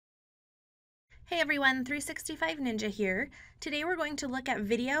Hey everyone, 365 Ninja here. Today we're going to look at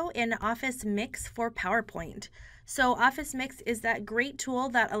video in Office Mix for PowerPoint. So Office Mix is that great tool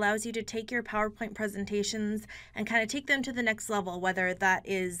that allows you to take your PowerPoint presentations and kind of take them to the next level, whether that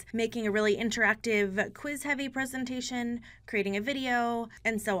is making a really interactive quiz-heavy presentation, creating a video,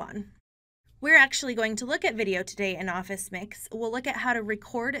 and so on. We're actually going to look at video today in Office Mix. We'll look at how to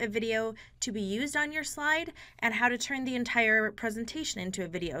record a video to be used on your slide and how to turn the entire presentation into a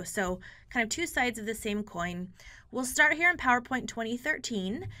video. So kind of two sides of the same coin. We'll start here in PowerPoint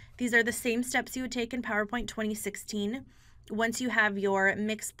 2013. These are the same steps you would take in PowerPoint 2016 once you have your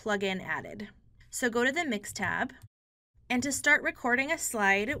Mix plugin added. So go to the Mix tab. And to start recording a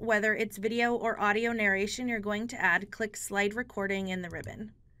slide, whether it's video or audio narration you're going to add, click Slide Recording in the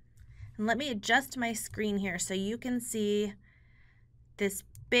ribbon. And let me adjust my screen here so you can see this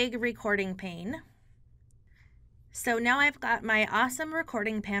big recording pane. So now I've got my awesome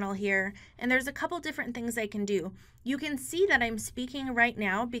recording panel here, and there's a couple different things I can do. You can see that I'm speaking right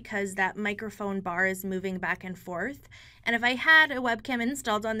now because that microphone bar is moving back and forth. And if I had a webcam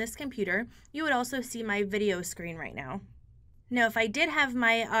installed on this computer, you would also see my video screen right now. Now, if I did have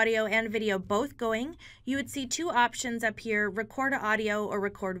my audio and video both going, you would see two options up here, record audio or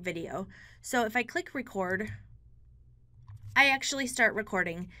record video. So if I click record, I actually start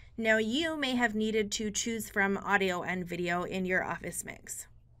recording. Now, you may have needed to choose from audio and video in your Office Mix.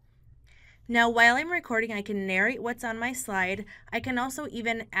 Now, while I'm recording, I can narrate what's on my slide. I can also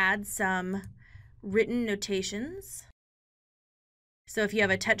even add some written notations. So if you have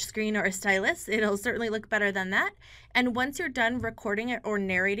a touch screen or a stylus, it'll certainly look better than that. And once you're done recording it or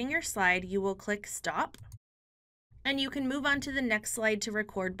narrating your slide, you will click stop. And you can move on to the next slide to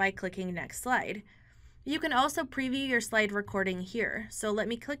record by clicking next slide. You can also preview your slide recording here. So let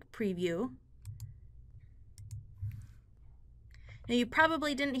me click preview. Now you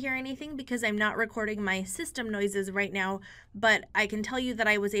probably didn't hear anything because I'm not recording my system noises right now, but I can tell you that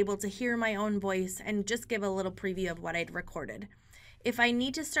I was able to hear my own voice and just give a little preview of what I'd recorded. If I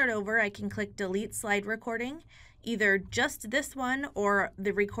need to start over, I can click Delete Slide Recording, either just this one or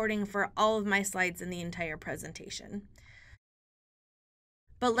the recording for all of my slides in the entire presentation.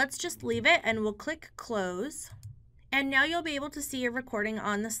 But let's just leave it and we'll click Close. And now you'll be able to see a recording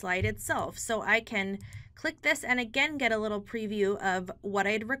on the slide itself. So I can click this and again get a little preview of what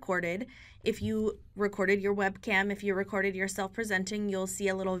I'd recorded. If you recorded your webcam, if you recorded yourself presenting, you'll see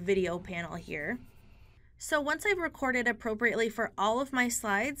a little video panel here. So once I've recorded appropriately for all of my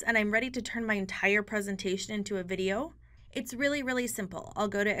slides and I'm ready to turn my entire presentation into a video, it's really simple. I'll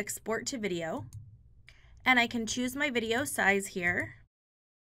go to Export to Video, and I can choose my video size here.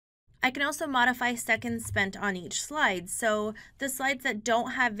 I can also modify seconds spent on each slide. So the slides that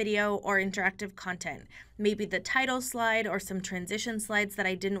don't have video or interactive content, maybe the title slide or some transition slides that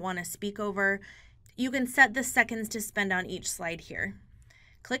I didn't want to speak over, you can set the seconds to spend on each slide here.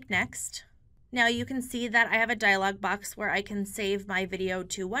 Click Next. Now you can see that I have a dialog box where I can save my video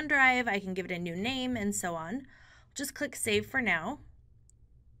to OneDrive, I can give it a new name, and so on. Just click Save for now.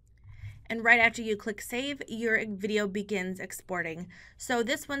 And right after you click Save, your video begins exporting. So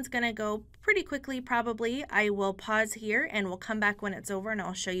this one's going to go pretty quickly probably. I will pause here and we'll come back when it's over and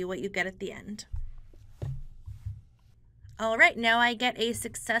I'll show you what you get at the end. All right, now I get a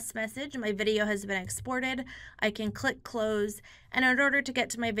success message. My video has been exported. I can click close, and in order to get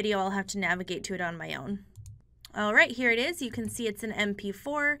to my video, I'll have to navigate to it on my own. All right, here it is. You can see it's an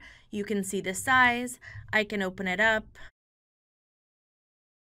MP4. You can see the size. I can open it up.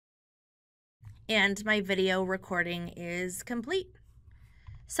 And my video recording is complete.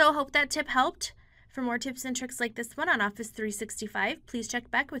 So hope that tip helped. For more tips and tricks like this one on Office 365, please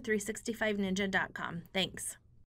check back with 365ninja.com. Thanks.